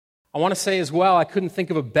I want to say as well, I couldn't think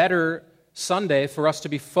of a better Sunday for us to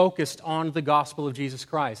be focused on the gospel of Jesus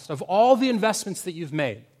Christ. Of all the investments that you've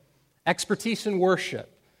made, expertise in worship,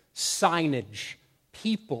 signage,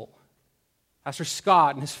 people, Pastor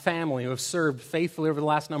Scott and his family who have served faithfully over the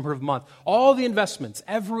last number of months, all the investments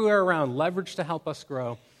everywhere around, leveraged to help us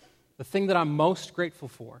grow, the thing that I'm most grateful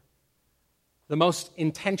for, the most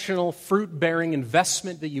intentional, fruit-bearing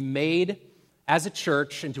investment that you made as a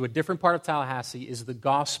church into a different part of Tallahassee is the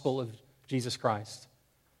gospel of Jesus Christ.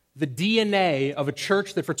 The DNA of a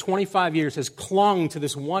church that for 25 years has clung to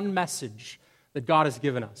this one message that God has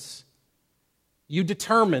given us. You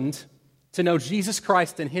determined to know Jesus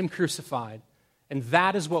Christ and Him crucified, and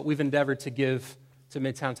that is what we've endeavored to give to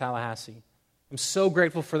Midtown Tallahassee. I'm so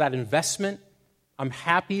grateful for that investment. I'm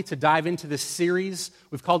happy to dive into this series.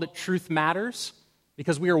 We've called it Truth Matters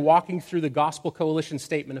because we are walking through the Gospel Coalition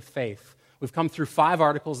Statement of Faith. We've come through 5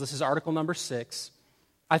 articles. This is article number 6.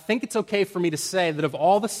 I think it's okay for me to say that of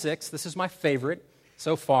all the 6, this is my favorite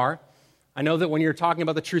so far. I know that when you're talking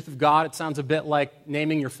about the truth of God, it sounds a bit like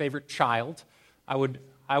naming your favorite child. I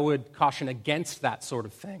would caution against that sort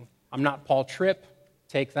of thing. I'm not Paul Tripp.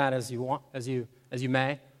 Take that as you want, as you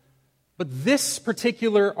may. But this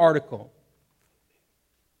particular article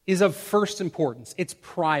is of first importance. It's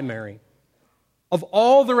primary. Of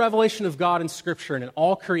all the revelation of God in Scripture and in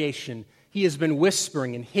all creation, He has been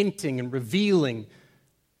whispering and hinting and revealing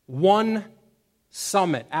one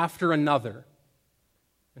summit after another,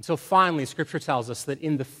 until finally Scripture tells us that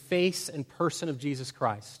in the face and person of Jesus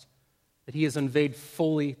Christ, that He is unveiled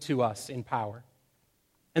fully to us in power.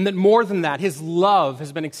 And that more than that, His love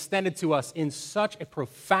has been extended to us in such a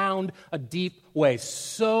profound, a deep way.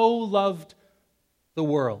 So loved the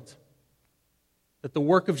world that the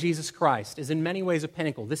work of Jesus Christ is in many ways a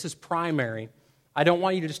pinnacle. This is primary. I don't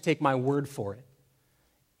want you to just take my word for it.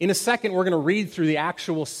 In a second, we're going to read through the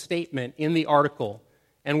actual statement in the article,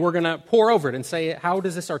 and we're going to pore over it and say, how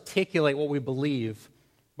does this articulate what we believe?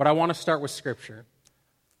 But I want to start with Scripture.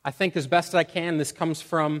 I think as best as I can,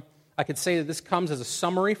 I could say that this comes as a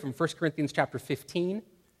summary from 1 Corinthians chapter 15.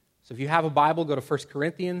 So if you have a Bible, go to 1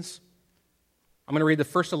 Corinthians. I'm going to read the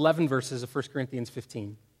first 11 verses of 1 Corinthians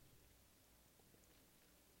 15.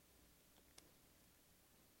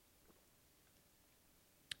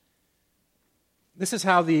 This is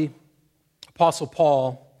how the Apostle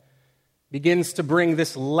Paul begins to bring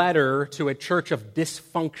this letter to a church of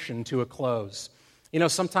dysfunction to a close. You know,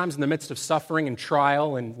 sometimes in the midst of suffering and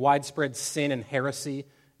trial and widespread sin and heresy,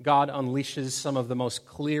 God unleashes some of the most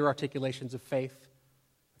clear articulations of faith.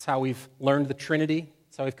 That's how we've learned the Trinity.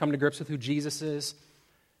 That's how we've come to grips with who Jesus is.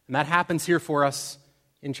 And that happens here for us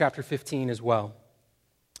in chapter 15 as well.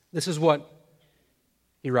 This is what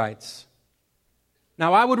he writes.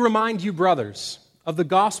 Now I would remind you, brothers, of the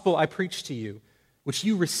gospel I preached to you, which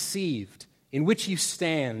you received, in which you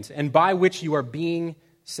stand, and by which you are being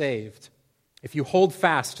saved, if you hold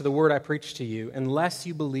fast to the word I preached to you, unless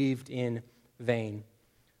you believed in vain.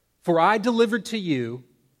 For I delivered to you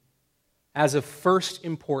as of first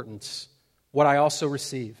importance what I also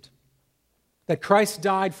received, that Christ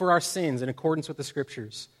died for our sins in accordance with the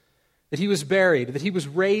Scriptures, that He was buried, that He was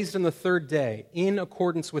raised on the 3rd day in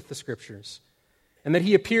accordance with the Scriptures, and that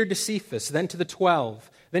He appeared to Cephas, then to the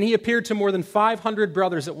 12. Then He appeared to more than 500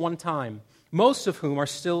 brothers at one time, most of whom are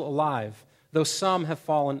still alive, though some have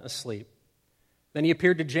fallen asleep. Then He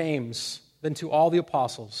appeared to James, then to all the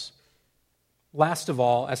apostles. Last of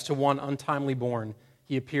all, as to one untimely born,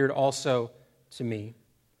 He appeared also to me.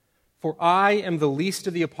 For I am the least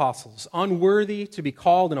of the apostles, unworthy to be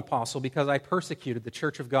called an apostle because I persecuted the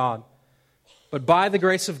church of God. But by the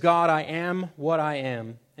grace of God I am what I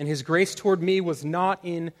am, and His grace toward me was not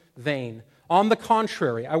in vain. On the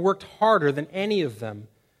contrary, I worked harder than any of them,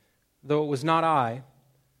 though it was not I,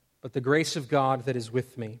 but the grace of God that is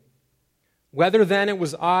with me. Whether then it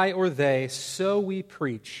was I or they, so we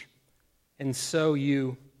preach, and so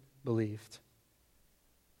you believed.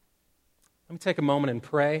 Let me take a moment and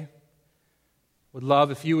pray. Would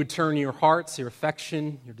love if you would turn your hearts, your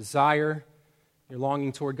affection, your desire, your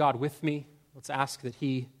longing toward God with me. Let's ask that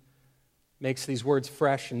He makes these words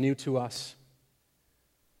fresh and new to us.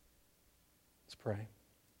 Let's pray.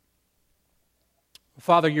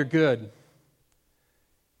 Father, you're good.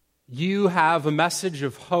 You have a message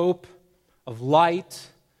of hope, of light,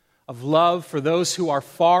 of love for those who are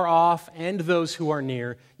far off and those who are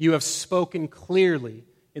near. You have spoken clearly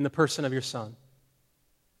in the person of your Son.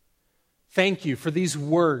 Thank you for these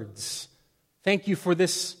words. Thank you for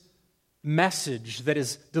this message that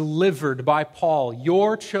is delivered by Paul,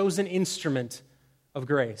 your chosen instrument of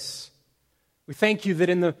grace. We thank you that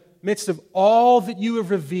in the midst of all that you have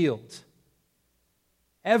revealed,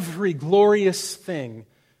 every glorious thing,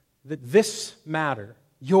 that this matter,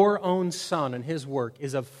 your own Son and his work,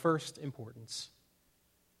 is of first importance.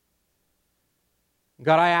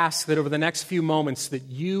 God, I ask that over the next few moments that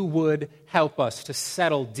you would help us to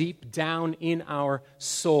settle deep down in our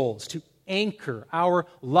souls, to anchor our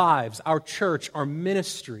lives, our church, our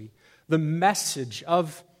ministry, the message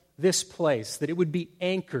of this place, that it would be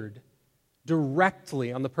anchored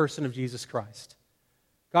directly on the person of Jesus Christ.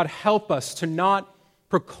 God, help us to not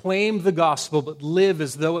proclaim the gospel, but live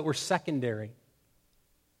as though it were secondary.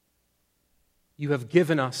 You have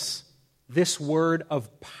given us this word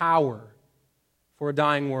of power for a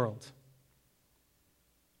dying world.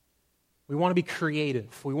 We want to be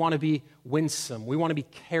creative. We want to be winsome. We want to be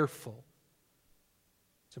careful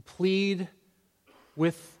to plead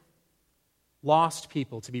with lost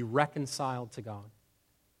people to be reconciled to God.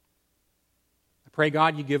 I pray,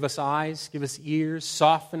 God, you give us eyes, give us ears,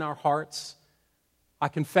 soften our hearts. I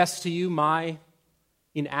confess to you my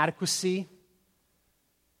inadequacy.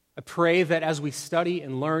 I pray that as we study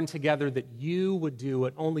and learn together that you would do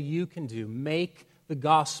what only you can do, make the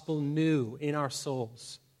gospel new in our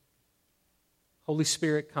souls. Holy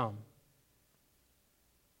Spirit, come.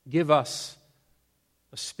 Give us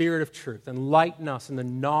a spirit of truth. Enlighten us in the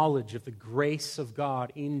knowledge of the grace of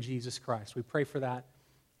God in Jesus Christ. We pray for that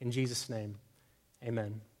in Jesus' name.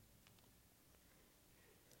 Amen.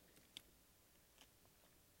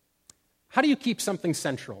 How do you keep something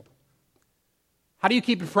central? How do you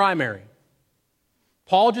keep it primary?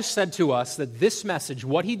 Paul just said to us that this message,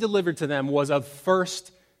 what he delivered to them, was of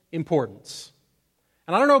first importance.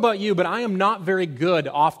 And I don't know about you, but I am not very good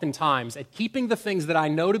oftentimes at keeping the things that I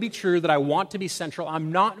know to be true, that I want to be central.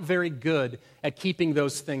 I'm not very good at keeping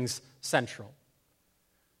those things central.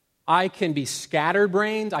 I can be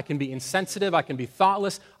scatterbrained, I can be insensitive, I can be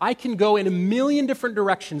thoughtless, I can go in a million different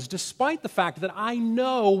directions despite the fact that I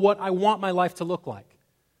know what I want my life to look like.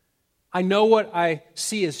 I know what I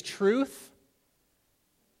see as truth,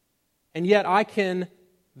 and yet I can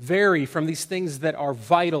vary from these things that are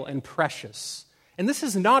vital and precious. And this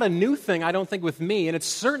is not a new thing, I don't think, with me, and it's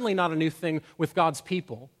certainly not a new thing with God's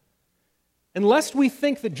people. Unless we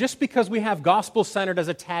think that just because we have gospel-centered as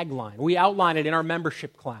a tagline, we outline it in our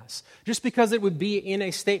membership class, just because it would be in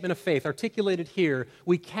a statement of faith articulated here,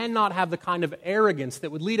 we cannot have the kind of arrogance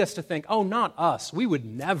that would lead us to think, oh, not us. We would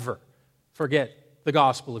never forget the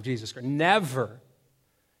gospel of Jesus Christ. Never.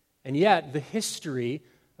 And yet, the history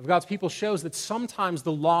of God's people shows that sometimes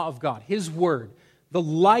the law of God, His Word, the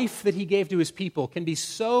life that He gave to His people can be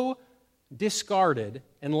so discarded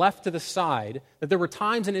and left to the side that there were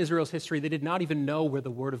times in Israel's history they did not even know where the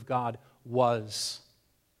Word of God was.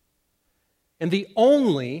 And the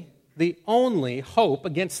only hope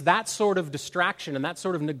against that sort of distraction and that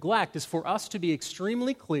sort of neglect is for us to be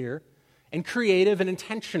extremely clear and creative and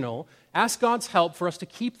intentional. Ask God's help for us to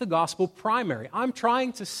keep the gospel primary. I'm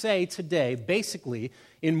trying to say today, basically,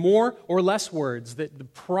 in more or less words,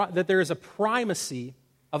 that there is a primacy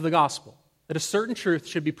of the gospel, that a certain truth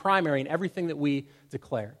should be primary in everything that we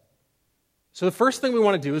declare. So the first thing we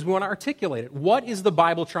want to do is we want to articulate it. What is the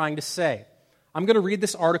Bible trying to say? I'm going to read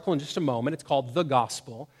this article in just a moment. It's called The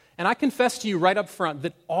Gospel. And I confess to you right up front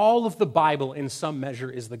that all of the Bible in some measure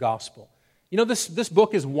is the gospel. You know, this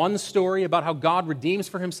book is one story about how God redeems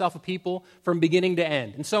for Himself a people from beginning to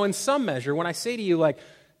end. And so in some measure, when I say to you,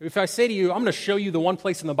 if I say to you, I'm going to show you the one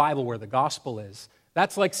place in the Bible where the gospel is,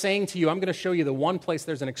 that's like saying to you, I'm going to show you the one place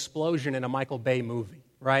there's an explosion in a Michael Bay movie,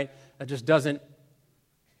 right? That just doesn't,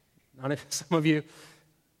 some of you,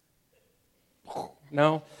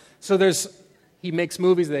 no? So He makes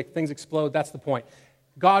movies that things explode, that's the point.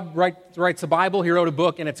 God writes a Bible, He wrote a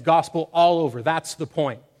book, and it's gospel all over. That's the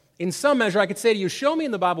point. In some measure, I could say to you, show me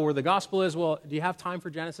in the Bible where the gospel is. Well, do you have time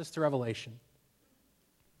for Genesis to Revelation?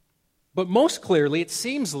 But most clearly, it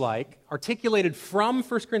seems like, articulated from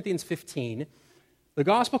 1 Corinthians 15, the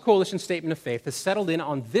Gospel Coalition Statement of Faith has settled in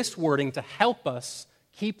on this wording to help us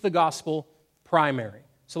keep the gospel primary.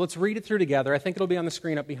 So let's read it through together. I think it'll be on the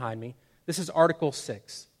screen up behind me. This is Article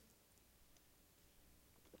 6.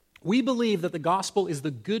 We believe that the gospel is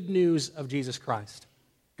the good news of Jesus Christ,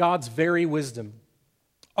 God's very wisdom,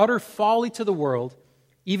 utter folly to the world,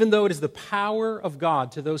 even though it is the power of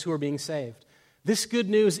God to those who are being saved. This good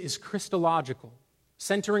news is Christological,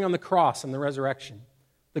 centering on the cross and the resurrection.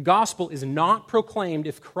 The gospel is not proclaimed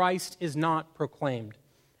if Christ is not proclaimed.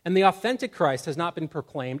 And the authentic Christ has not been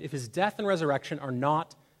proclaimed if His death and resurrection are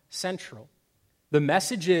not central. The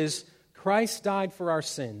message is Christ died for our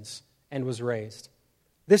sins and was raised.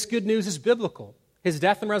 This good news is biblical. His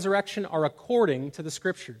death and resurrection are according to the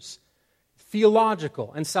Scriptures.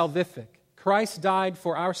 Theological and salvific, Christ died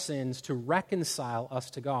for our sins to reconcile us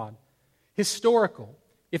to God. Historical.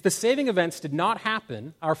 If the saving events did not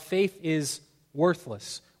happen, our faith is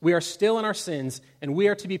worthless. We are still in our sins, and we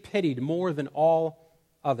are to be pitied more than all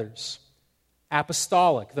others.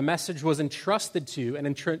 Apostolic. The message was entrusted to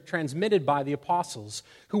and transmitted by the apostles,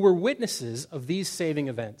 who were witnesses of these saving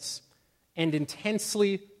events, and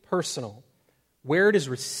intensely personal. Where it is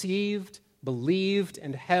received, believed,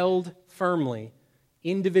 and held firmly,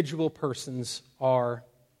 individual persons are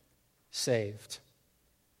saved.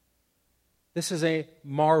 This is a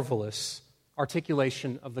marvelous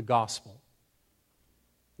articulation of the gospel.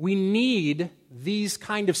 We need these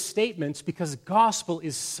kind of statements because gospel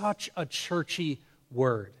is such a churchy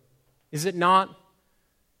word. Is it not?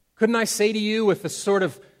 Couldn't I say to you with a sort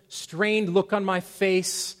of strained look on my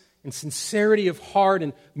face and sincerity of heart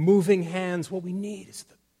and moving hands, what we need is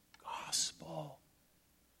the gospel.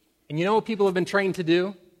 And you know what people have been trained to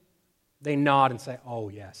do? They nod and say, oh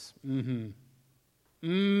yes,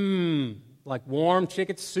 like warm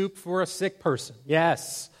chicken soup for a sick person.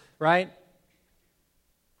 Yes, right?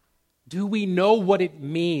 Do we know what it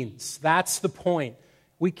means? That's the point.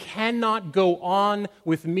 We cannot go on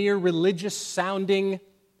with mere religious-sounding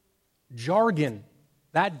jargon.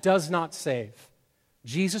 That does not save.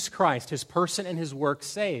 Jesus Christ, his person and his work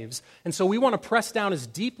saves. And so we want to press down as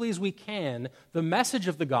deeply as we can the message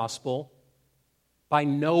of the gospel by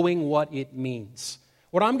knowing what it means.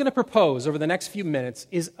 What I'm going to propose over the next few minutes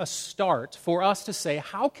is a start for us to say,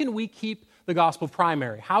 how can we keep the gospel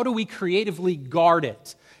primary? How do we creatively guard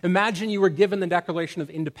it? Imagine you were given the Declaration of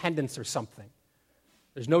Independence or something.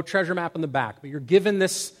 There's no treasure map in the back, but you're given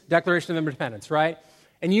this Declaration of Independence, right?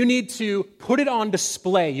 And you need to put it on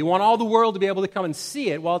display. You want all the world to be able to come and see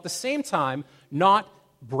it, while at the same time not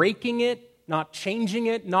breaking it, not changing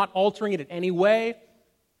it, not altering it in any way.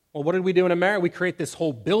 Well, what did we do in America? We create this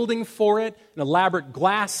whole building for it, an elaborate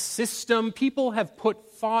glass system. People have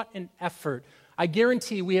put thought and effort. I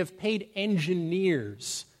guarantee we have paid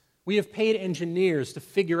engineers. We have paid engineers to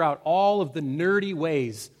figure out all of the nerdy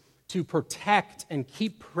ways to protect and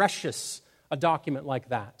keep precious a document like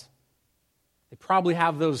that. They probably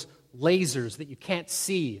have those lasers that you can't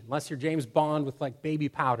see unless you're James Bond with like baby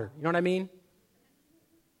powder. You know what I mean?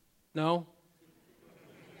 No?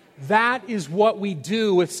 That is what we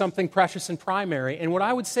do with something precious and primary. And what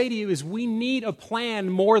I would say to you is we need a plan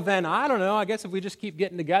more than, I don't know, I guess if we just keep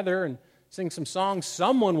getting together and sing some songs,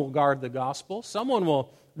 someone will guard the gospel. Someone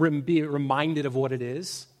will be reminded of what it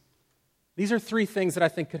is. These are three things that I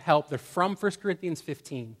think could help. They're from 1 Corinthians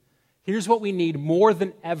 15. Here's what we need more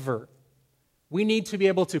than ever. We need to be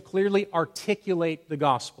able to clearly articulate the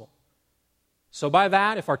gospel. So by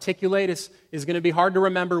that, if articulate is going to be hard to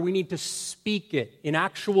remember, we need to speak it in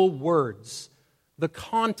actual words, the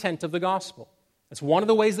content of the gospel. It's one of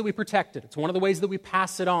the ways that we protect it. It's one of the ways that we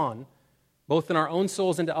pass it on, both in our own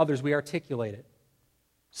souls and to others. We articulate it.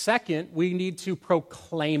 Second, we need to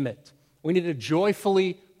proclaim it. We need to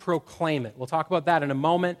joyfully proclaim it. We'll talk about that in a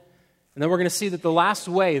moment. And then we're going to see that the last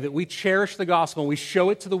way that we cherish the gospel and we show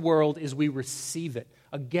it to the world is we receive it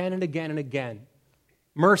again and again and again.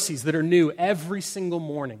 Mercies that are new every single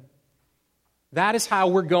morning. That is how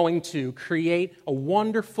we're going to create a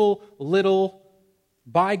wonderful little,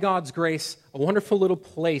 by God's grace, a wonderful little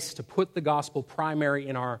place to put the gospel primary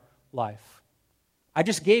in our life. I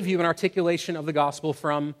just gave you an articulation of the gospel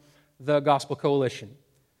from the Gospel Coalition.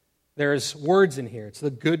 There's words in here. It's the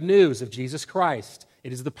good news of Jesus Christ.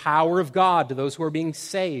 It is the power of God to those who are being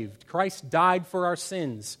saved. Christ died for our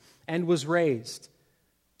sins and was raised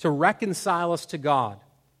to reconcile us to God.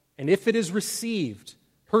 And if it is received,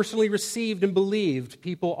 personally received and believed,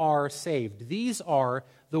 people are saved. These are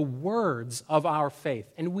the words of our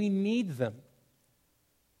faith, and we need them.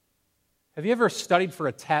 Have you ever studied for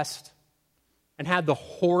a test and had the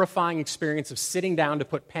horrifying experience of sitting down to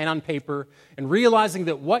put pen on paper and realizing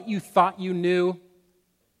that what you thought you knew,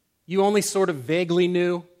 you only sort of vaguely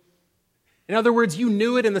knew? In other words, you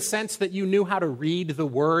knew it in the sense that you knew how to read the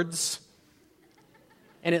words,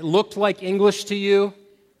 and it looked like English to you.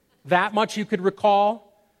 That much you could recall.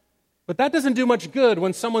 But that doesn't do much good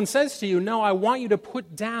when someone says to you, no, I want you to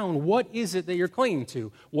put down what is it that you're clinging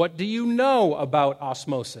to. What do you know about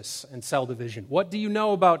osmosis and cell division? What do you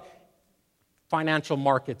know about financial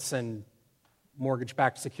markets and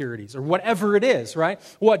mortgage-backed securities, or whatever it is, right?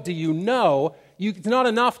 What do you know? It's not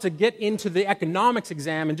enough to get into the economics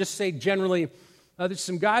exam and just say generally, there's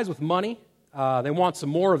some guys with money, they want some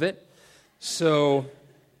more of it, so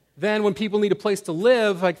then when people need a place to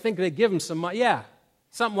live, I think they give them some money. Yeah,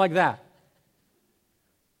 something like that.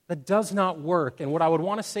 That does not work, and what I would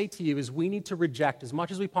want to say to you is we need to reject, as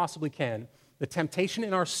much as we possibly can, the temptation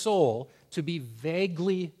in our soul to be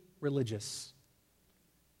vaguely religious.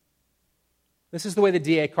 This is the way that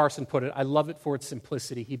D.A. Carson put it. I love it for its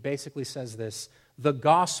simplicity. He basically says this: the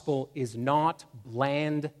gospel is not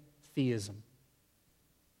bland theism.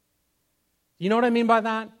 You know what I mean by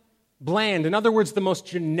that? Bland. In other words, the most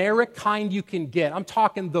generic kind you can get. I'm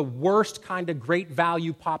talking the worst kind of great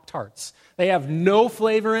value Pop-Tarts. They have no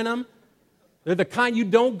flavor in them. They're the kind you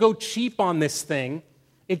don't go cheap on this thing.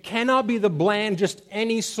 It cannot be the bland, just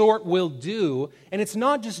any sort will do. And it's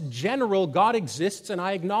not just general. God exists and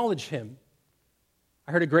I acknowledge him.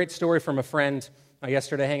 I heard a great story from a friend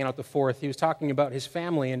yesterday hanging out the Fourth. He was talking about his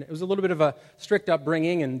family, and it was a little bit of a strict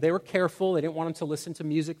upbringing, and they were careful. They didn't want him to listen to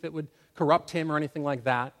music that would corrupt him or anything like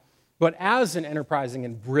that. But as an enterprising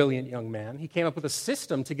and brilliant young man, he came up with a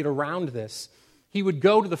system to get around this. He would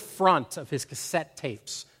go to the front of his cassette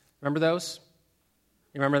tapes. Remember those?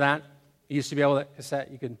 You remember that? You used to be able to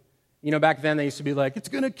cassette, you could, back then they used to be like, it's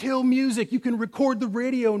going to kill music. You can record the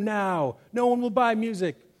radio now. No one will buy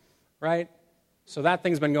music, right? So that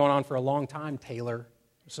thing's been going on for a long time, Taylor.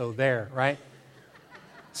 So there, right?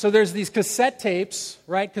 So there's these cassette tapes,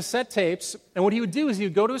 right? Cassette tapes. And what he would do is he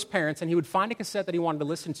would go to his parents and he would find a cassette that he wanted to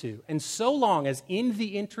listen to. And so long as in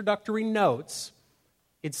the introductory notes,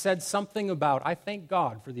 it said something about, I thank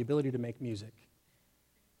God for the ability to make music.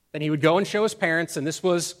 Then he would go and show his parents, and this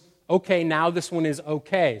was okay, now this one is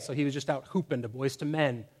okay. So he was just out hooping to Boys to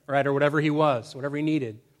Men, right? Or whatever he was, whatever he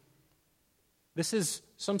needed. This is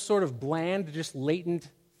some sort of bland, just latent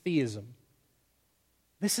theism.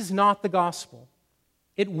 This is not the gospel.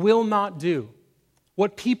 It will not do.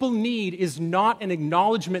 What people need is not an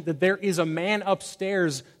acknowledgement that there is a man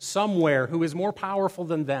upstairs somewhere who is more powerful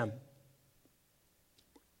than them.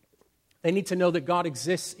 They need to know that God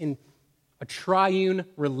exists in a triune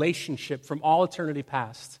relationship from all eternity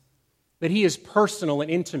past, that he is personal and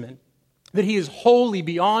intimate, that he is holy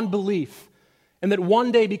beyond belief, and that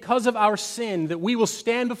one day, because of our sin, that we will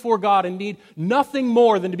stand before God and need nothing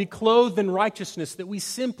more than to be clothed in righteousness that we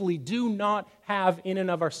simply do not have in and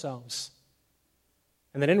of ourselves.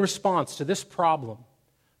 And that in response to this problem,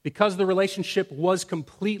 because the relationship was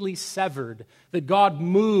completely severed, that God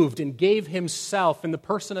moved and gave himself in the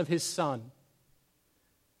person of his Son,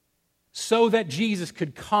 so that Jesus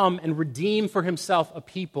could come and redeem for himself a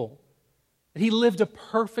people. That he lived a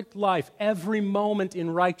perfect life, every moment in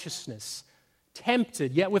righteousness,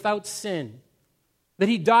 tempted yet without sin. That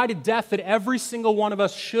he died a death that every single one of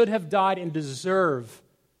us should have died and deserve.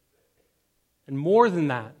 And more than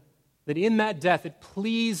that, that in that death it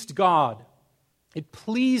pleased God, it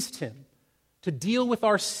pleased him to deal with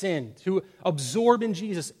our sin, to absorb in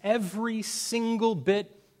Jesus every single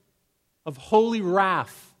bit of holy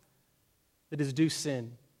wrath that is due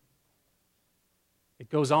sin. It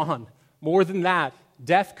goes on. More than that,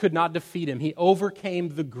 death could not defeat him. He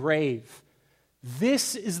overcame the grave.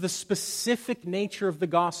 This is the specific nature of the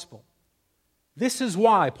gospel. This is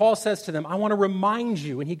why Paul says to them, I want to remind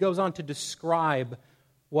you, and he goes on to describe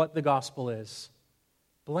what the gospel is.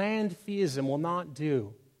 Bland theism will not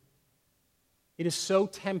do. It is so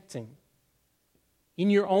tempting in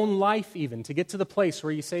your own life even to get to the place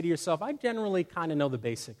where you say to yourself, I generally kind of know the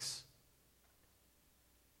basics.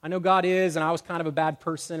 I know God is, and I was kind of a bad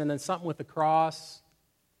person, and then something with the cross.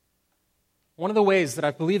 One of the ways that I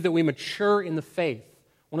believe that we mature in the faith,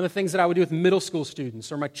 one of the things that I would do with middle school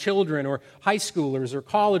students or my children or high schoolers or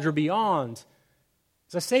college or beyond,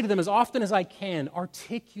 is I say to them as often as I can,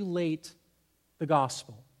 articulate the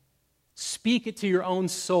gospel. Speak it to your own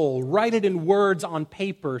soul. Write it in words on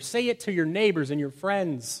paper. Say it to your neighbors and your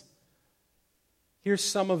friends. Here's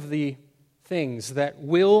some of the things that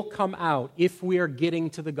will come out if we are getting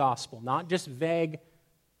to the gospel, not just vague,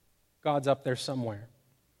 God's up there somewhere.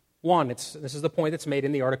 One, this is the point that's made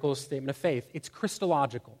in the article of Statement of Faith. It's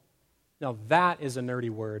Christological. Now, that is a nerdy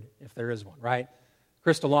word, if there is one, right?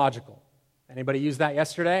 Christological. Anybody use that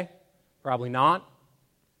yesterday? Probably not.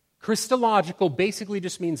 Christological basically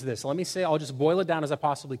just means this. Let me say, I'll just boil it down as I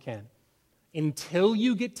possibly can. Until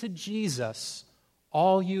you get to Jesus,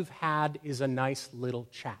 all you've had is a nice little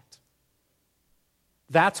chat.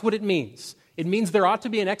 That's what it means. It means there ought to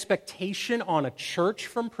be an expectation on a church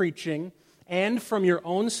from preaching and from your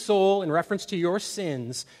own soul in reference to your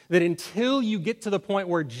sins that until you get to the point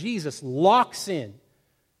where Jesus locks in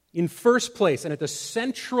first place and at the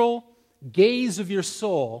central gaze of your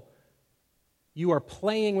soul, you are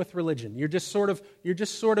playing with religion. You're just sort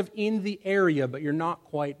of in the area, but you're not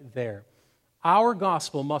quite there. Our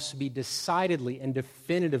gospel must be decidedly and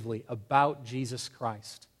definitively about Jesus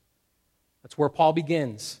Christ. That's where Paul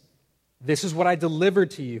begins. This is what I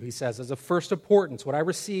delivered to you, he says, as of first importance, what I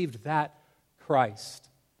received, that Christ.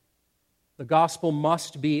 The gospel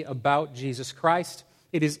must be about Jesus Christ.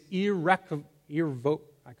 It is I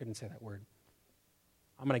couldn't say that word.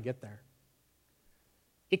 I'm going to get there.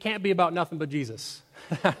 It can't be about nothing but Jesus.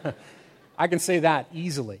 I can say that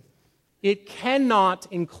easily. It cannot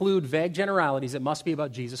include vague generalities. It must be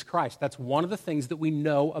about Jesus Christ. That's one of the things that we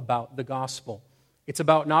know about the gospel. It's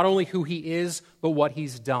about not only who he is, but what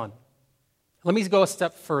he's done. Let me go a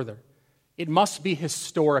step further. It must be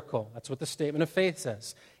historical. That's what the statement of faith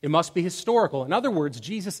says. It must be historical. In other words,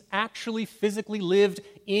 Jesus actually physically lived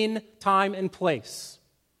in time and place.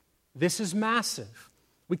 This is massive.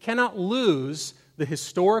 We cannot lose the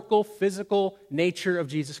historical, physical nature of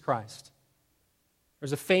Jesus Christ.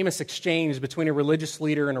 There's a famous exchange between a religious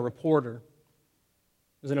leader and a reporter.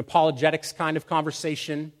 It was an apologetics kind of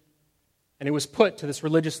conversation, and it was put to this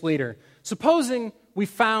religious leader. Supposing we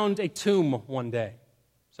found a tomb one day.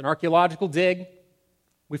 It's an archaeological dig.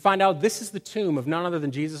 We find out this is the tomb of none other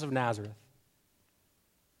than Jesus of Nazareth.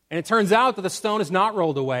 And it turns out that the stone is not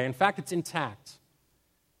rolled away. In fact, it's intact.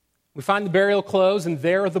 We find the burial clothes, and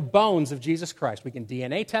there are the bones of Jesus Christ. We can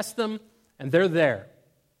DNA test them, and they're there.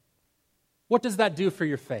 What does that do for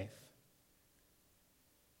your faith?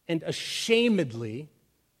 And ashamedly,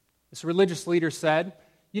 this religious leader said,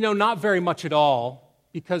 not very much at all,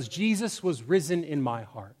 because Jesus was risen in my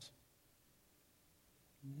heart.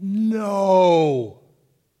 No.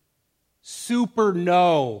 Super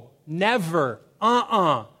no. Never.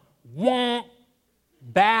 Won't.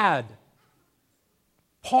 Bad.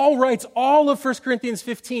 Paul writes all of 1 Corinthians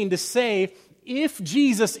 15 to say, if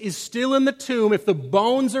Jesus is still in the tomb, if the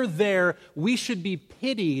bones are there, we should be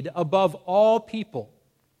pitied above all people.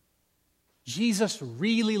 Jesus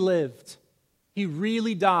really lived. He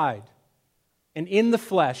really died. And in the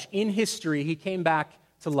flesh, in history, he came back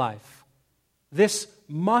to life. This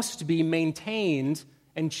must be maintained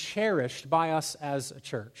and cherished by us as a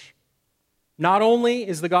church. Not only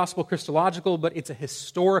is the gospel Christological, but it's a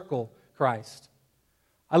historical Christ.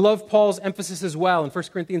 I love Paul's emphasis as well in 1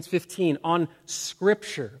 Corinthians 15 on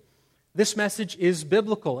Scripture. This message is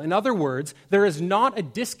biblical. In other words, there is not a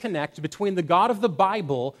disconnect between the God of the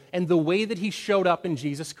Bible and the way that he showed up in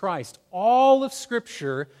Jesus Christ. All of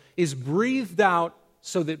Scripture is breathed out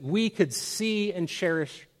so that we could see and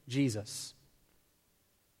cherish Jesus.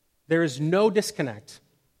 There is no disconnect.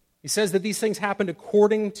 He says that these things happened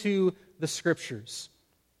according to the Scriptures.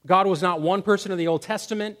 God was not one person in the Old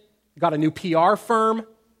Testament, got a new PR firm,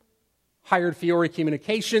 hired Fiore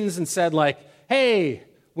Communications and said hey,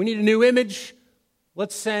 we need a new image,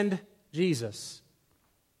 let's send Jesus.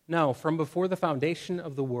 No, from before the foundation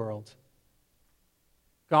of the world,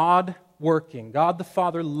 God working, God the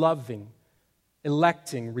Father loving,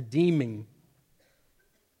 electing, redeeming,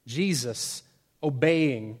 Jesus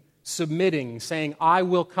obeying, submitting, saying, I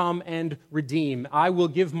will come and redeem, I will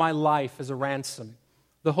give my life as a ransom.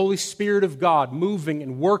 The Holy Spirit of God moving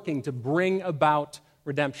and working to bring about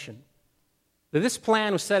redemption. This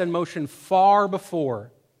plan was set in motion far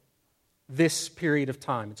before this period of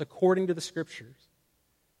time. It's according to the Scriptures.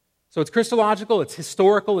 So it's Christological, it's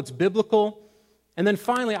historical, it's biblical. And then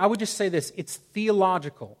finally, I would just say this, it's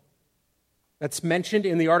theological. That's mentioned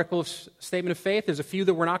in the article of Statement of Faith. There's a few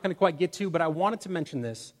that we're not going to quite get to, but I wanted to mention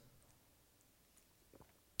this.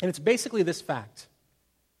 And it's basically this fact.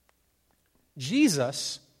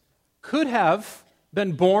 Jesus could have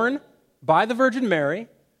been born by the Virgin Mary,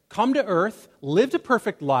 come to earth, lived a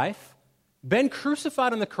perfect life, been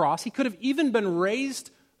crucified on the cross. He could have even been raised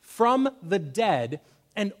from the dead,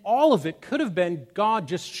 and all of it could have been God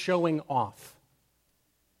just showing off.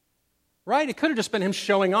 Right? It could have just been him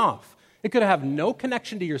showing off. It could have no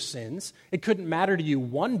connection to your sins. It couldn't matter to you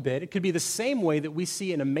one bit. It could be the same way that we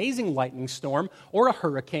see an amazing lightning storm or a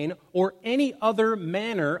hurricane or any other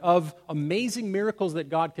manner of amazing miracles that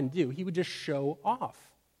God can do. He would just show off.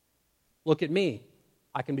 Look at me.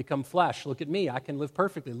 I can become flesh. Look at me. I can live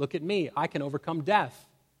perfectly. Look at me. I can overcome death.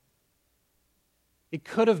 It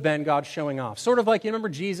could have been God showing off. Sort of like, you remember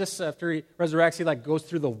Jesus, after he resurrects, he goes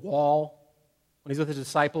through the wall when he's with his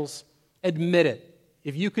disciples? Admit it.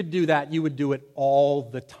 If you could do that, you would do it all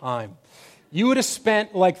the time. You would have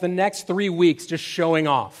spent the next 3 weeks just showing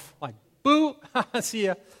off. Boo, see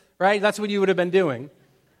ya. Right? That's what you would have been doing.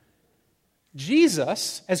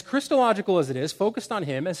 Jesus, as Christological as it is, focused on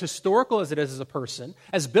him, as historical as it is as a person,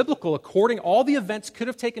 as biblical, according all the events could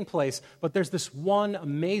have taken place, but there's this one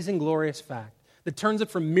amazing, glorious fact that turns it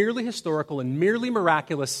from merely historical and merely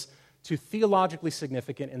miraculous to theologically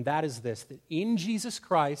significant, and that is this, that in Jesus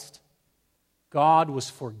Christ, God was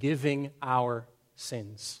forgiving our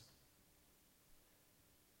sins.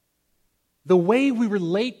 The way we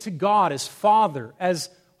relate to God as Father, as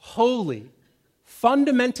holy,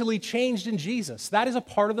 fundamentally changed in Jesus. That is a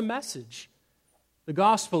part of the message. The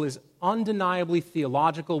gospel is undeniably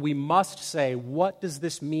theological. We must say, what does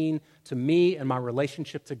this mean to me and my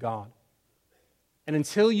relationship to God? And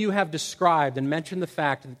until you have described and mentioned the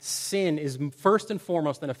fact that sin is first and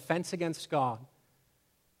foremost an offense against God,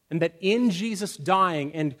 and that in Jesus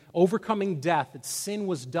dying and overcoming death, that sin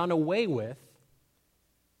was done away with,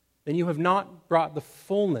 then you have not brought the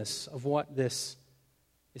fullness of what this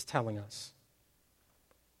is telling us.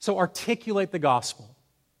 So articulate the gospel.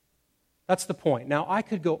 That's the point. Now, I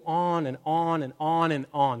could go on and on and on and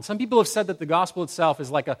on. Some people have said that the gospel itself is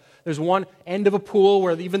like there's one end of a pool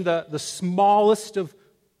where even the smallest of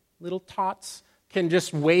little tots can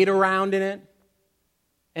just wade around in it.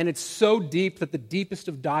 And it's so deep that the deepest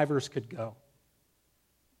of divers could go.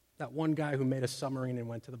 That one guy who made a submarine and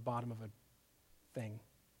went to the bottom of a thing.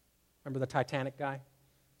 Remember the Titanic guy?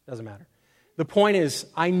 Doesn't matter. The point is,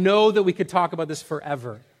 I know that we could talk about this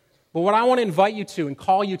forever. But what I want to invite you to and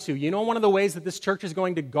call you to, you know one of the ways that this church is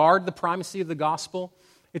going to guard the primacy of the gospel?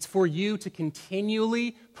 It's for you to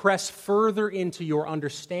continually press further into your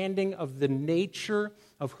understanding of the nature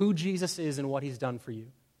of who Jesus is and what he's done for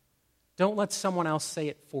you. Don't let someone else say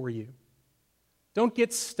it for you. Don't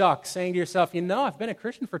get stuck saying to yourself, I've been a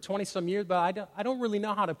Christian for 20-some years, but I don't really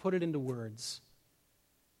know how to put it into words.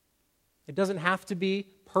 It doesn't have to be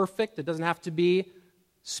perfect. It doesn't have to be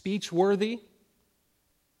speech-worthy.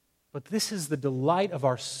 But this is the delight of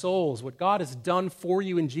our souls. What God has done for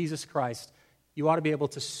you in Jesus Christ, you ought to be able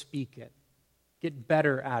to speak it, get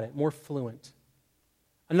better at it, more fluent.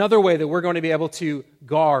 Another way that we're going to be able to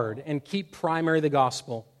guard and keep primary the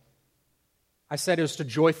gospel, I said, is to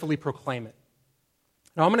joyfully proclaim it.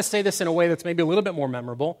 Now, I'm going to say this in a way that's maybe a little bit more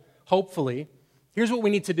memorable, hopefully. Here's what we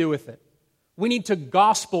need to do with it. We need to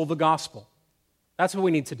gospel the gospel. That's what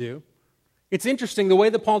we need to do. It's interesting, the way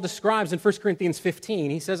that Paul describes in 1 Corinthians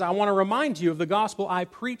 15, he says, I want to remind you of the gospel I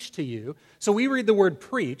preached to you. So we read the word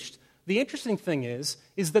preached. The interesting thing is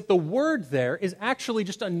that the word there is actually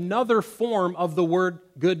just another form of the word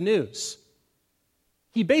good news.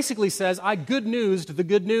 He basically says, I good newsed the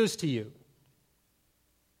good news to you.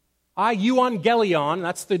 I euangelion,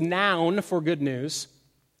 that's the noun for good news,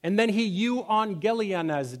 and then he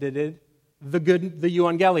euangelionized the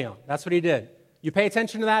euangelion. That's what he did. You pay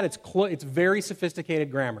attention to that, it's very sophisticated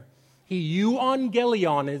grammar. He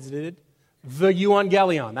euangelionized the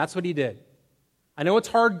euangelion. That's what he did. I know it's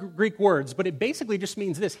hard Greek words, but it basically just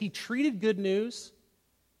means this. He treated good news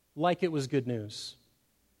like it was good news.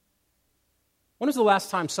 When was the last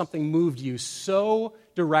time something moved you so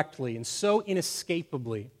directly and so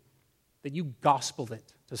inescapably that you gospeled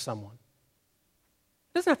it to someone?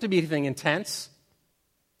 It doesn't have to be anything intense.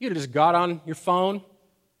 You could have just got on your phone,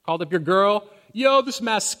 called up your girl, yo, this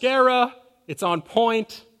mascara, it's on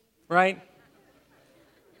point, right?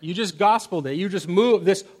 You just gospeled it. You just moved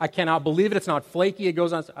this. I cannot believe it. It's not flaky. It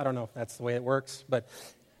goes on. I don't know if that's the way it works, but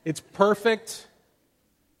it's perfect.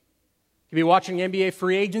 You could be watching NBA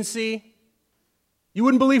free agency. You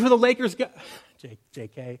wouldn't believe who the Lakers got.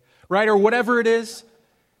 JK, right? Or whatever it is.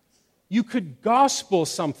 You could gospel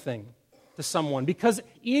something to someone because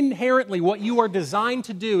inherently what you are designed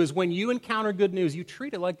to do is when you encounter good news, you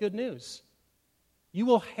treat it like good news. You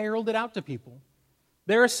will herald it out to people.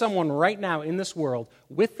 There is someone right now in this world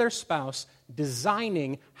with their spouse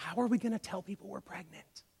designing, how are we going to tell people we're pregnant?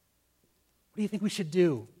 What do you think we should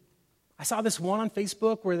do? I saw this one on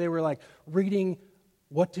Facebook where they were like reading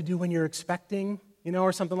what to do when you're expecting,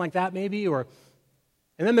 or something like that maybe. And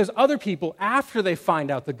then there's other people after they find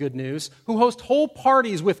out the good news who host whole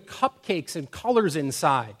parties with cupcakes and colors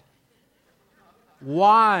inside.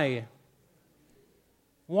 Why?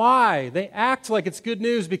 Why? They act like it's good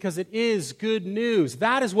news because it is good news.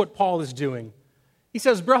 That is what Paul is doing. He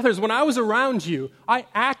says, brothers, when I was around you, I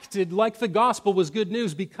acted like the gospel was good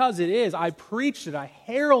news because it is. I preached it. I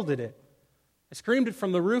heralded it. I screamed it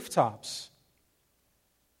from the rooftops.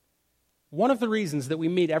 One of the reasons that we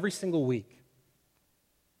meet every single week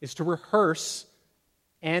is to rehearse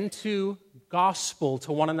and to gospel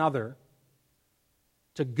to one another,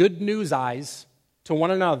 to good news eyes to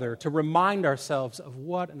one another, to remind ourselves of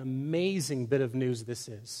what an amazing bit of news this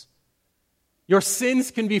is. Your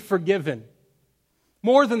sins can be forgiven.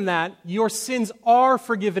 More than that, your sins are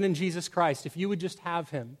forgiven in Jesus Christ if you would just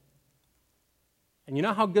have him. And you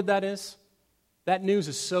know how good that is? That news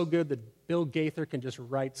is so good that Bill Gaither can just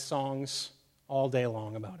write songs all day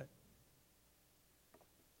long about it.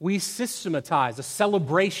 We systematize a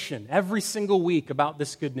celebration every single week about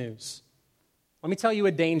this good news. Let me tell you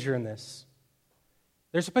a danger in this.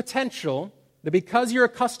 There's a potential that because you're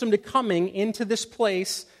accustomed to coming into this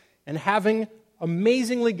place and having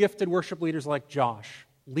amazingly gifted worship leaders like Josh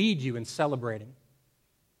lead you in celebrating.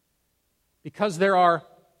 Because there are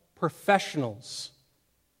professionals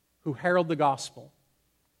who herald the gospel,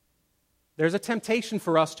 there's a temptation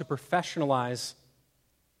for us to professionalize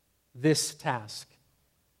this task.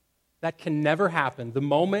 That can never happen. The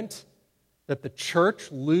moment that the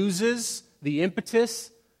church loses the impetus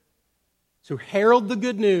to herald the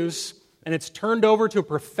good news and it's turned over to a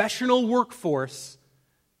professional workforce,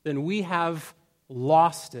 then we have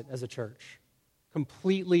lost it as a church.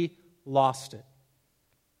 Completely lost it.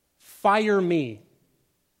 Fire me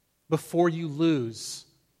before you lose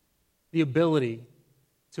the ability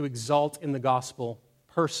to exalt in the gospel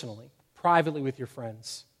personally, privately with your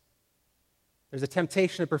friends. There's a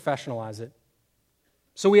temptation to professionalize it.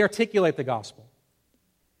 So we articulate the gospel.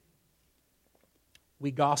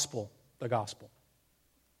 We gospel the gospel.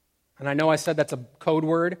 And I know I said that's a code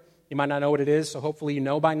word. You might not know what it is, so hopefully you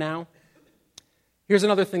know by now. Here's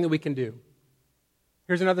another thing that we can do.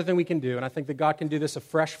 Here's another thing we can do, and I think that God can do this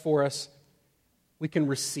afresh for us. We can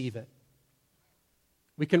receive it.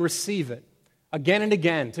 We can receive it again and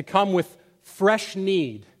again, to come with fresh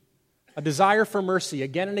need, a desire for mercy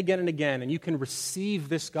again and again and again, and you can receive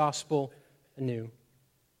this gospel anew.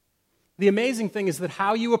 The amazing thing is that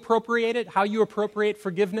how you appropriate it, how you appropriate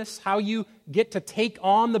forgiveness, how you get to take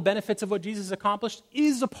on the benefits of what Jesus accomplished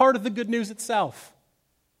is a part of the good news itself.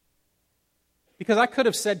 Because I could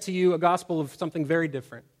have said to you a gospel of something very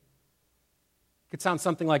different. It could sound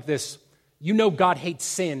something like this. You know God hates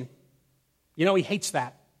sin. You know He hates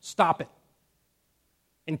that. Stop it.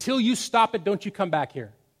 Until you stop it, don't you come back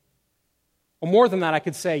here. Or more than that, I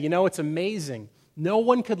could say, it's amazing. No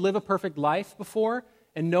one could live a perfect life before,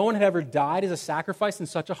 and no one had ever died as a sacrifice in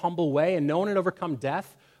such a humble way, and no one had overcome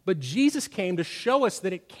death. But Jesus came to show us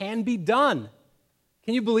that it can be done.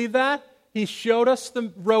 Can you believe that? He showed us the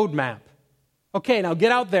roadmap. Okay, now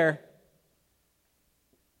get out there.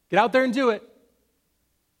 Get out there and do it.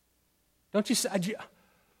 Don't you say,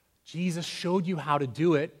 Jesus showed you how to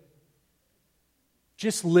do it.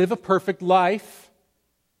 Just live a perfect life.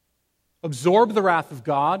 Absorb the wrath of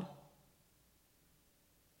God.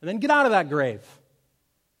 And then get out of that grave.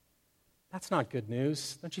 That's not good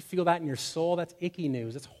news. Don't you feel that in your soul? That's icky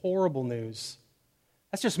news. That's horrible news.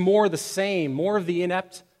 That's just more of the same, more of the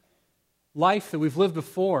inept life that we've lived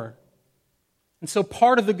before. And so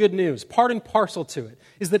part of the good news, part and parcel to it,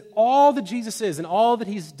 is that all that Jesus is and all that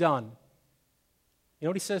He's done, you know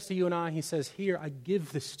what He says to you and I? He says, here, I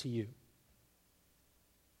give this to you.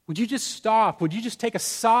 Would you just stop? Would you just take a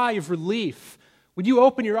sigh of relief? Would you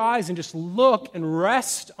open your eyes and just look and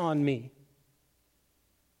rest on me?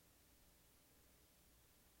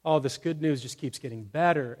 Oh, this good news just keeps getting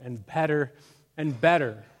better and better and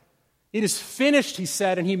better. It is finished, He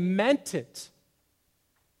said, and He meant it.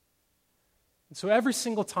 And so every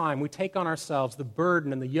single time we take on ourselves the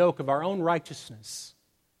burden and the yoke of our own righteousness,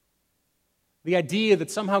 the idea that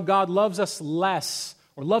somehow God loves us less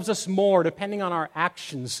or loves us more depending on our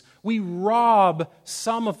actions, we rob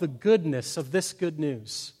some of the goodness of this good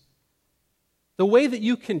news. The way that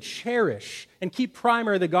you can cherish and keep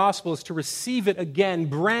primary the gospel is to receive it again,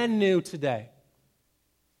 brand new today.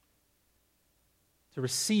 To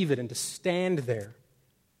receive it and to stand there,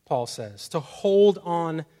 Paul says, to hold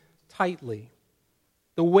on tightly.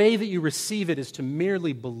 The way that you receive it is to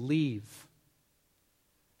merely believe.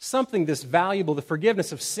 Something this valuable, the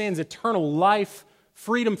forgiveness of sins, eternal life,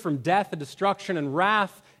 freedom from death and destruction and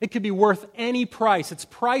wrath, it could be worth any price. It's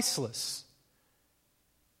priceless.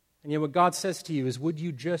 And yet what God says to you is, would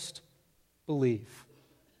you just believe?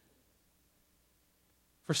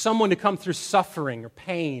 For someone to come through suffering or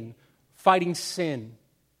pain, fighting sin,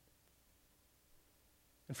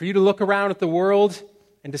 and for you to look around at the world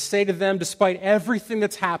and to say to them, despite everything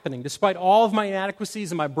that's happening, despite all of my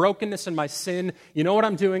inadequacies and my brokenness and my sin, you know what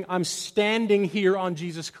I'm doing? I'm standing here on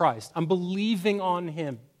Jesus Christ. I'm believing on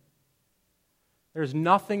Him. There's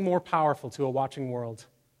nothing more powerful to a watching world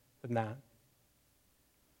than that.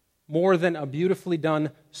 More than a beautifully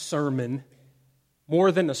done sermon,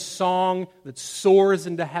 more than a song that soars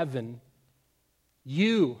into heaven.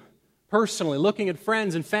 You, personally, looking at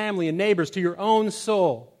friends and family and neighbors to your own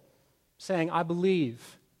soul, saying, I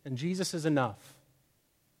believe, and Jesus is enough.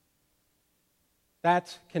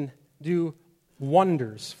 That can do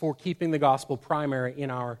wonders for keeping the gospel primary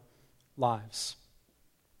in our lives.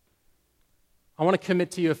 I want to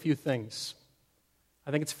commit to you a few things.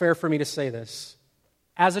 I think it's fair for me to say this.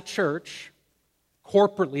 As a church,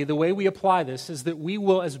 corporately, the way we apply this is that we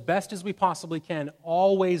will, as best as we possibly can,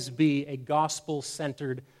 always be a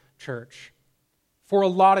gospel-centered church for a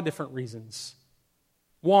lot of different reasons.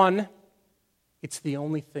 One, it's the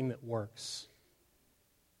only thing that works.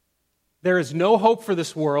 There is no hope for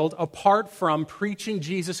this world apart from preaching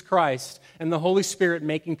Jesus Christ and the Holy Spirit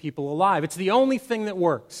making people alive. It's the only thing that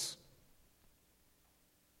works.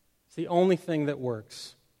 It's the only thing that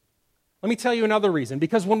works. Let me tell you another reason.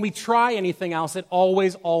 Because when we try anything else, it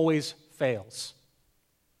always fails.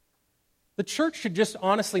 The church should just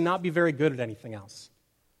honestly not be very good at anything else.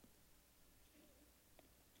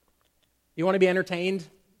 You want to be entertained?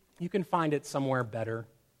 You can find it somewhere better.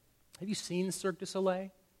 Have you seen Cirque du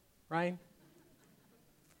Soleil? Right?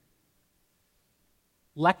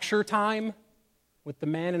 Lecture time with the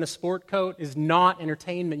man in a sport coat is not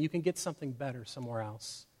entertainment. You can get something better somewhere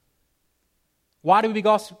else. Why do we be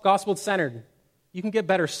gospel-centered? You can get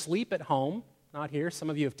better sleep at home, not here. Some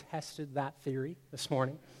of you have tested that theory this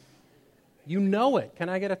morning. You know it. Can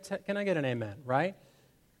I get an amen, right?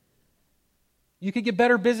 You could get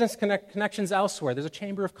better business connections elsewhere. There's a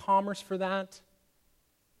chamber of commerce for that.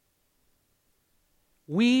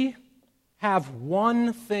 We have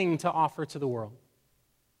one thing to offer to the world.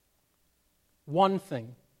 One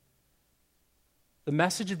thing. The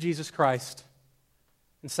message of Jesus Christ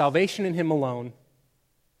and salvation in Him alone.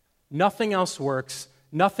 Nothing else works.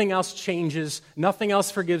 Nothing else changes. Nothing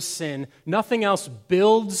else forgives sin. Nothing else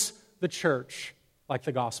builds the church like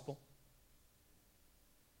the gospel.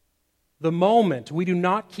 The moment we do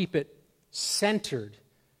not keep it centered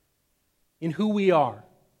in who we are,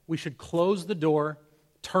 we should close the door,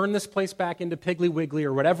 turn this place back into Piggly Wiggly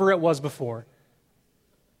or whatever it was before.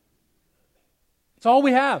 It's all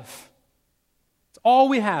we have. It's all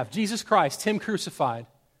we have. Jesus Christ, Him crucified.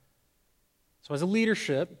 So as a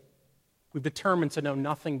leadership, we've determined to know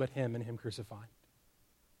nothing but Him and Him crucified.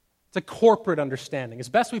 It's a corporate understanding, as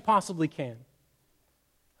best we possibly can.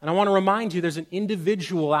 And I want to remind you there's an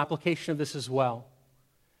individual application of this as well.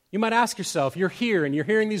 You might ask yourself, you're here and you're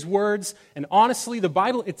hearing these words, and honestly, the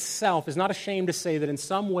Bible itself is not ashamed to say that in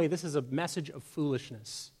some way this is a message of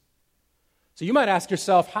foolishness. So you might ask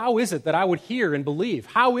yourself, how is it that I would hear and believe?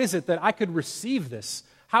 How is it that I could receive this?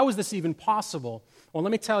 How is this even possible? Well,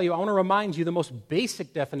 let me tell you, I want to remind you the most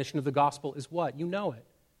basic definition of the gospel is what? You know it.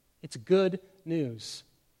 It's good news.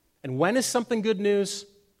 And when is something good news?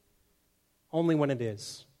 Only when it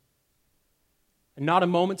is. And not a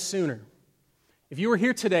moment sooner. If you were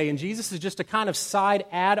here today and Jesus is just a kind of side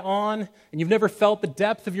add-on, and you've never felt the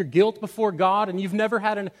depth of your guilt before God, and you've never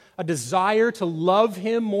had a desire to love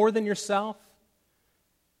Him more than yourself,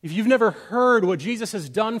 if you've never heard what Jesus has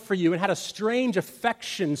done for you and had a strange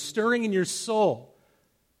affection stirring in your soul,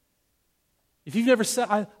 if you've never said,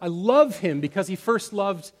 I love Him because He first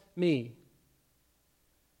loved me,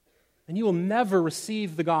 then you will never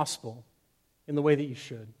receive the gospel in the way that you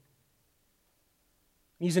should.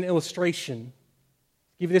 Use an illustration.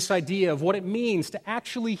 Give you this idea of what it means to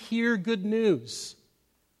actually hear good news.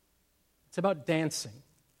 It's about dancing.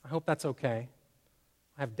 I hope that's okay.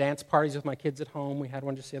 I have dance parties with my kids at home. We had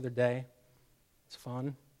one just the other day. It's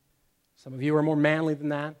fun. Some of you are more manly than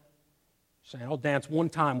that. Saying, I'll dance one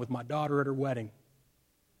time with my daughter at her wedding.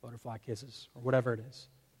 Butterfly kisses, or whatever it is.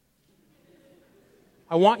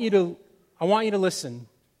 I want you to listen.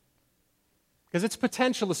 Because it's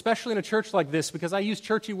potential, especially in a church like this, because I use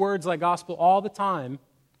churchy words like gospel all the time,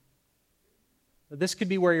 that this could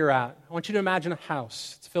be where you're at. I want you to imagine a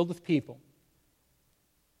house. It's filled with people.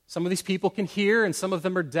 Some of these people can hear, and some of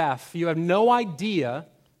them are deaf. You have no idea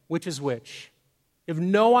which is which. You have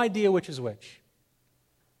no idea which is which.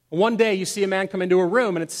 One day you see a man come into a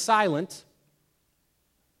room, and it's silent,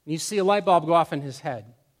 and you see a light bulb go off in his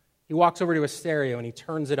head. He walks over to a stereo, and he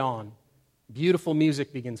turns it on. Beautiful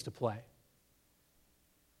music begins to play.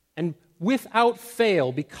 And without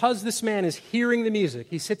fail, because this man is hearing the music,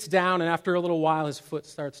 he sits down, and after a little while, his foot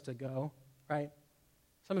starts to go, right?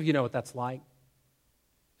 Some of you know what that's like.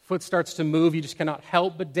 Foot starts to move. You just cannot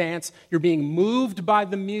help but dance. You're being moved by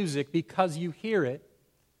the music because you hear it.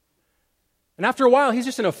 And after a while, he's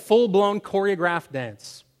just in a full-blown choreographed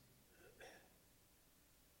dance.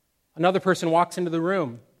 Another person walks into the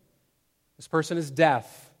room. This person is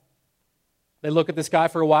deaf. They look at this guy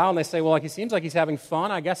for a while and they say, well, he seems like he's having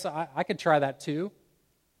fun. I guess I could try that too.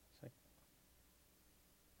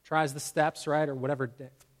 Tries the steps, right, or whatever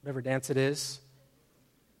dance it is.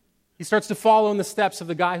 He starts to follow in the steps of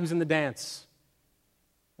the guy who's in the dance.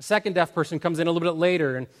 A second deaf person comes in a little bit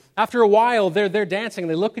later, and after a while, they're dancing, and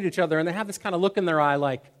they look at each other, and they have this kind of look in their eye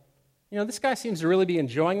like, this guy seems to really be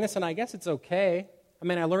enjoying this, and I guess it's okay. I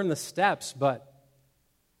mean, I learned the steps, but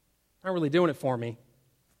not really doing it for me.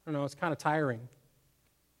 I don't know, it's kind of tiring.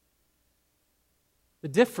 The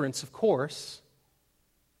difference, of course,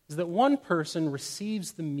 is that one person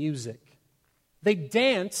receives the music. They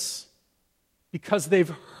dance because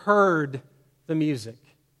they've heard the music.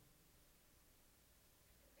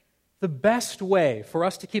 The best way for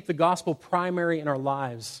us to keep the gospel primary in our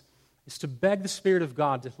lives is to beg the Spirit of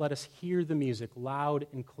God to let us hear the music loud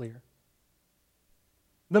and clear.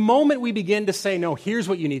 The moment we begin to say, no, here's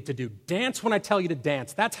what you need to do. Dance when I tell you to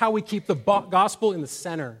dance. That's how we keep the gospel in the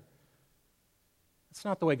center. That's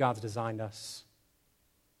not the way God's designed us.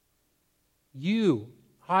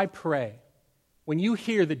 I pray, when you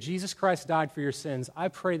hear that Jesus Christ died for your sins, I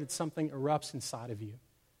pray that something erupts inside of you.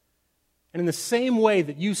 And in the same way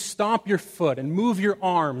that you stomp your foot and move your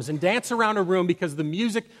arms and dance around a room because the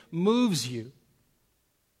music moves you,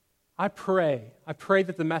 I pray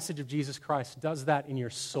that the message of Jesus Christ does that in your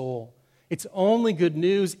soul. It's only good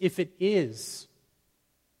news if it is.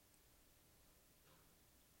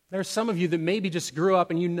 There are some of you that maybe just grew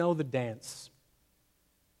up and you know the dance.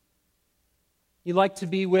 You like to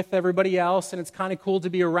be with everybody else, and it's kind of cool to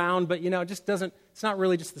be around, but it's not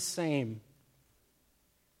really just the same.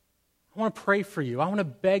 I want to pray for you. I want to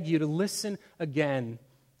beg you to listen again.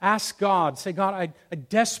 Ask God, say, God, I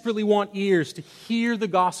desperately want ears to hear the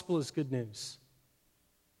gospel as good news.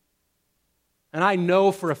 And I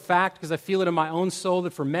know for a fact, because I feel it in my own soul,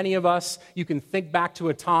 that for many of us, you can think back to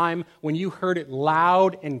a time when you heard it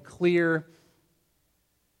loud and clear,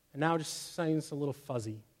 and now just sounds a little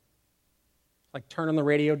fuzzy. Like turn on the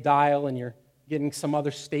radio dial and you're getting some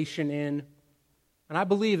other station in. And I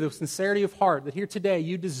believe with sincerity of heart that here today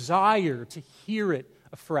you desire to hear it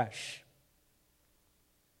afresh.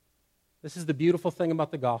 This is the beautiful thing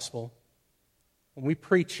about the gospel. When we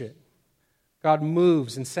preach it, God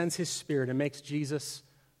moves and sends His Spirit and makes Jesus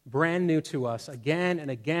brand new to us again and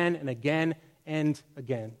again and again and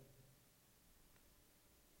again.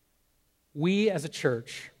 We as a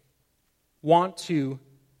church want to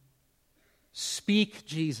speak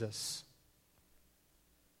Jesus.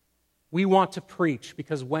 We want to preach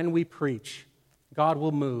because when we preach, God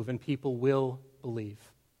will move and people will believe.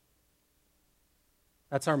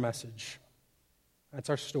 That's our message. That's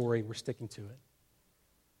our story. We're sticking to it.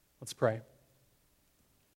 Let's pray.